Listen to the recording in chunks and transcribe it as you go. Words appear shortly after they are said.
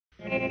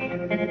I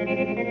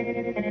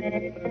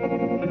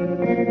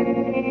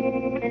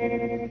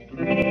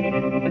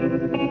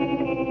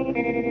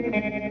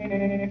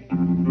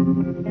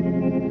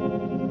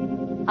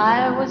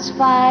was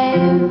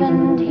 5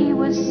 and he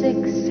was 6.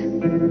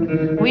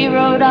 We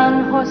rode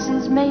on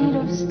horses made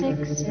of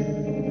sticks.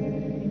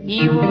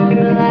 He wore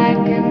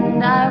black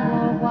and I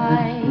wore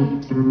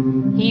white.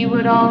 He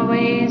would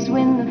always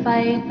win the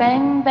fight.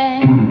 Bang,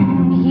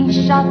 bang, he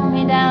shot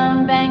me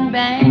down. Bang,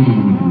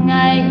 bang,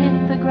 I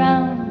hit the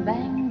ground.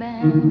 Bang,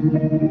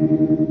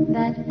 bang,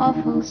 that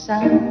awful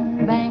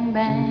sound. Bang,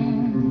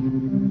 bang,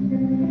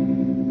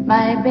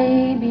 my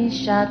baby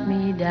shot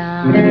me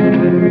down.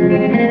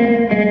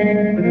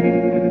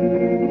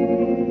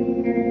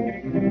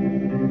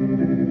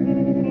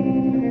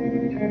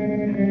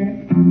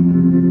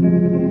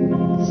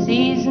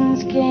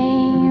 Seasons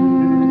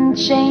came and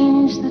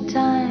changed the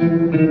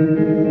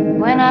time.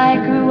 When I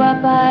grew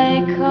up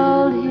I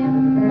called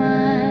him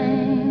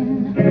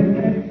mine.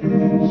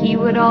 He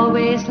would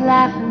always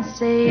laugh and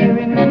say,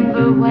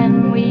 remember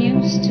when we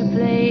used to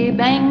play?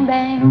 Bang,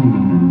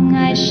 bang,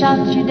 I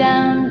shot you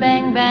down.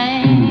 Bang,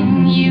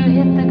 bang, you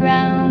hit the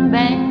ground.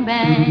 Bang,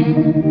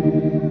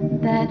 bang,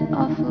 that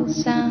awful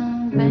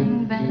sound.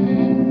 Bang,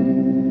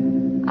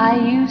 bang, I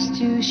used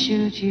to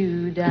shoot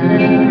you down.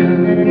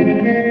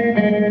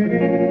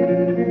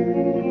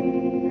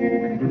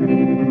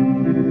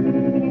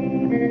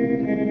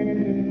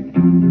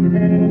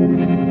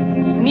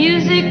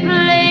 Music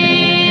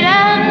played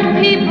and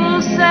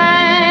people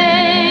sang.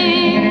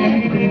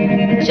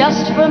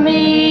 Just for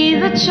me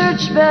the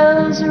church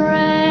bells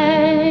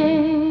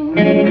rang.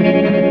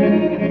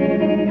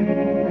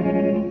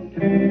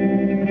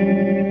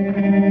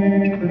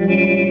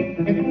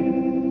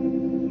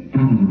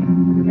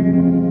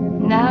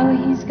 Now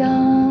he's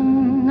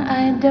gone,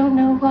 I don't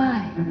know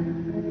why.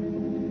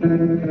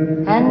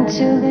 And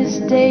till this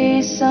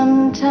day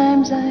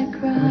sometimes I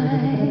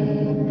cry.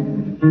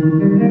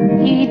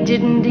 He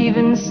didn't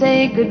even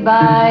say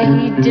goodbye.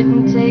 He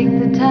didn't take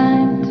the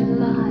time to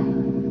lie.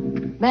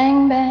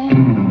 Bang,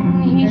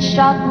 bang, he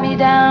shot me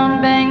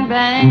down. Bang,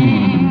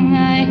 bang,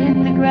 I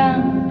hit the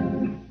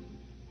ground.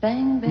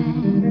 Bang,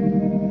 bang,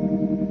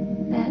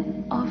 that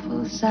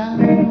awful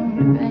sound.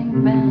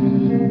 Bang,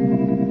 bang,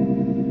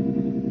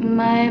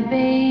 my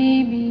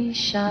baby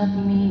shot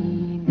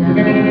me down.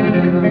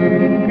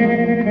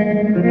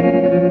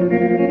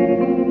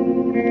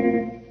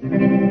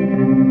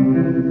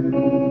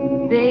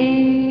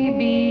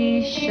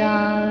 Baby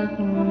shot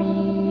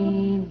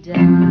me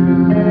down.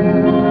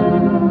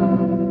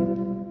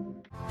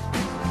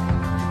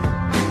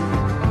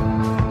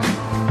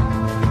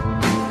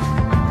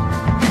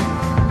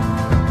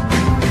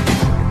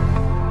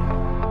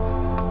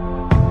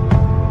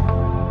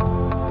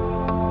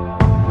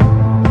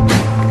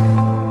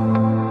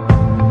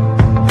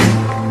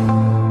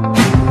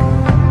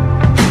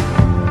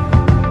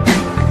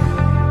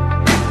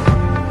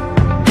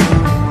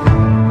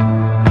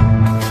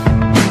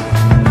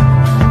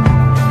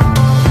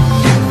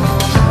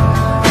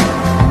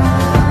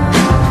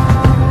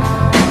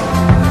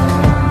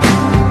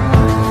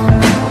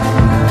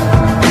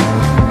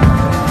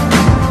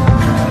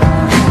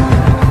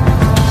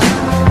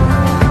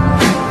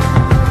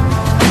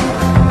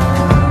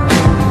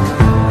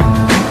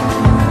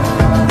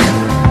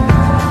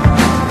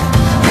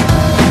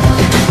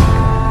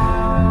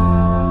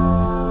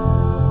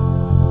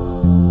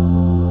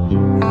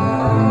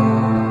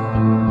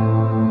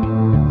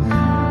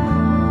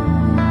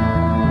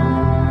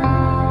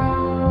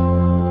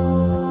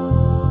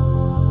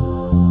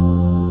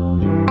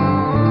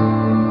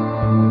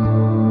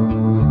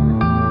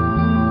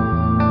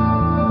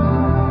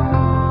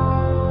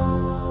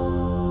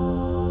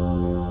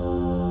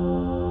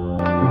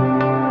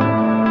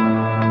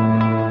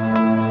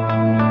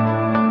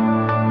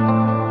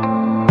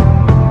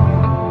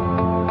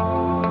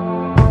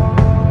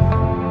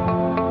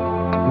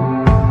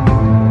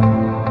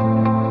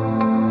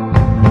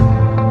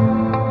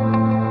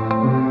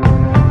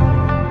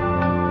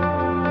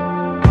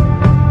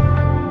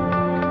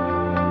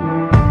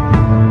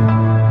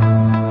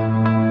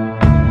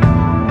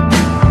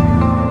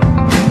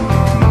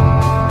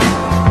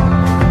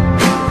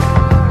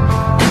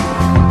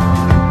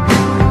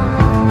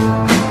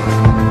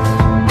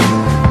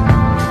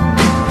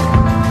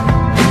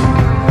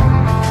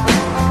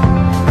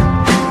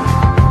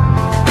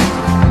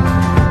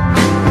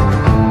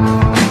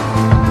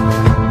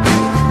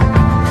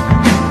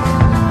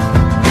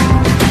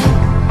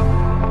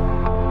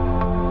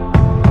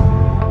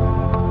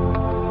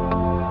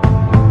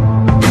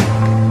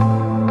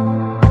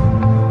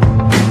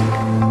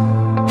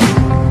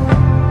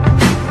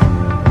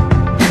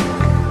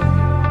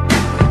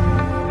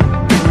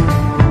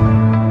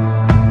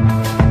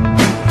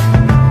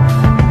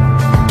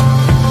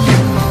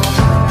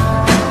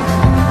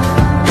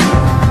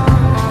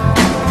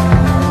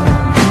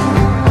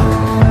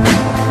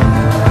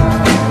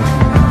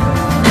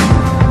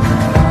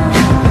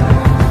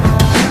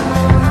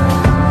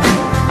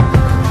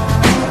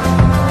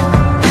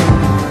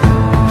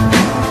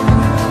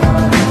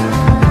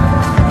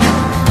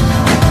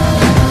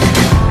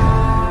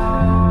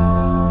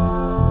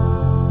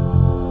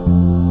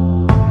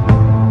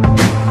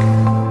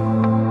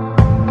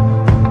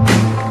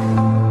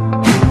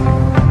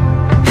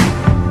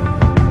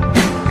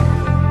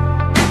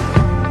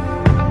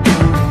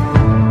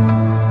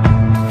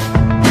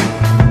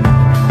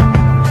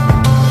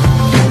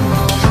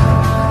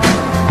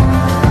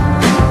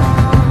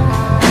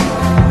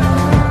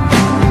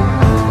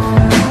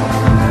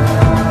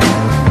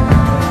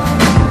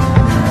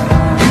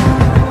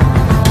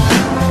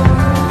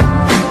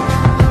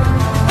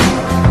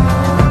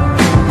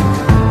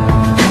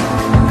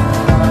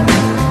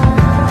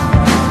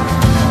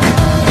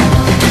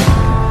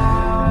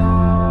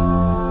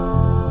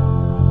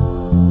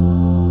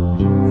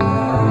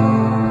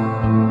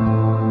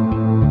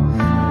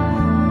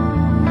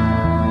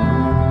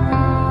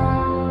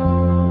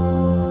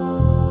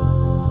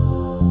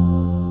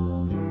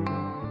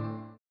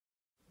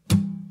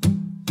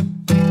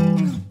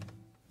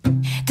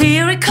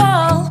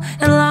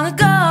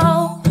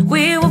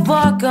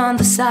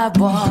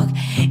 sidewalk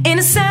in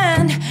the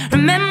sand.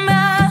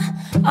 Remember,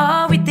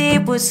 all we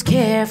did was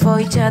care for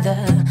each other.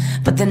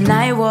 But the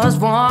night was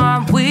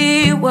warm,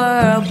 we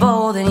were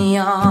bold and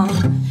young.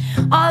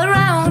 All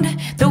around,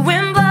 the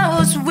wind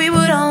blows, we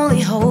would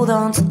only hold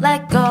on to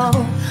let go.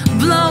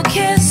 Blow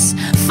kiss,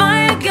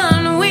 fire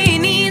gun, we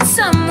need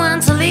someone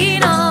to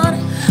lean on.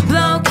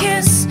 Blow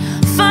kiss,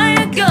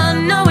 fire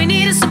gun, no, we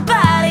needed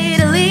somebody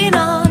to lean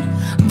on.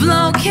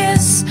 Blow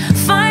kiss,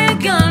 fire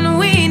gun,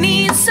 we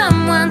need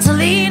someone to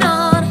lean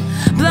on.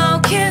 Blow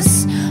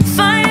kiss,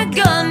 fire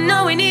gun,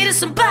 no, we needed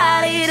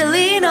somebody to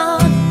lean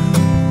on.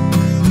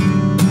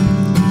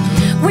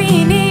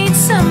 We need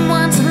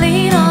someone to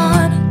lean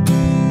on.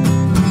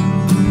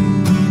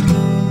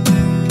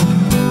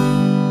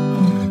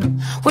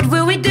 What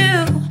will we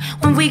do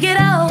when we get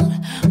old?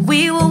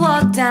 We will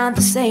walk down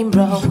the same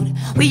road.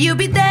 Will you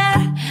be there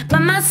by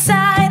my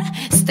side,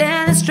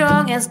 standing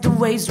strong as the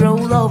waves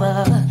roll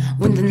over?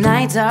 When the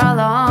nights are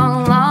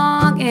long,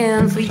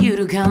 longing for you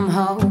to come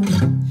home.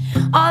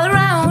 All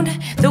around,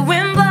 the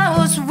wind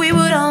blows, we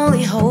would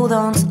only hold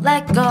on to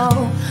let go.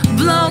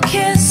 Blow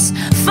kiss,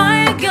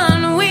 fire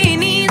gun, we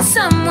need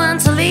someone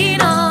to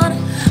lean on.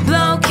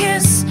 Blow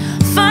kiss,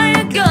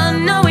 fire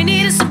gun, no, we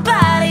needed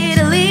somebody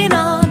to lean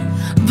on.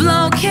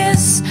 Blow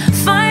kiss,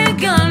 fire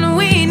gun,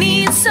 we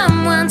need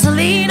someone to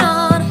lean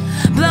on.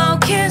 Blow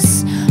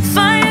kiss,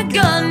 fire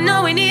gun,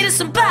 no, we needed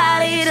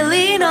somebody to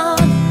lean on.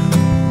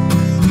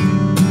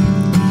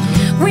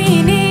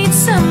 We need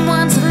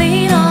someone to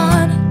lean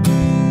on.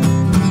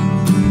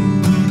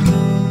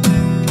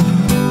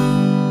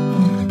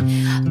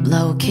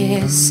 Blow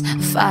kiss,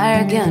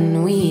 fire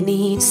gun, we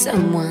need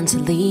someone to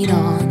lean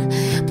on.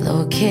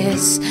 Blow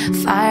kiss,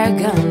 fire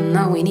gun,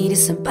 all we need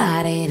is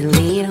somebody to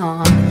lean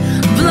on.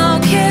 Blow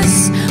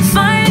kiss,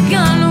 fire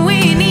gun,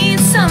 we need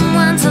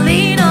someone to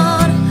lean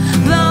on.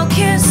 Blow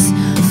kiss,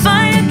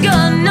 fire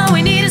gun, all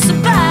we need is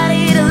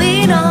somebody to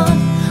lean on.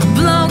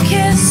 Blow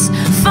kiss,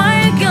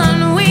 fire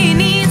gun, we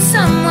need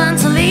someone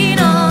to lean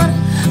on.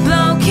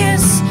 Blow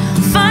kiss,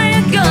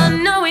 fire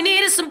gun, all we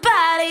need is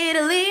somebody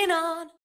to lean on.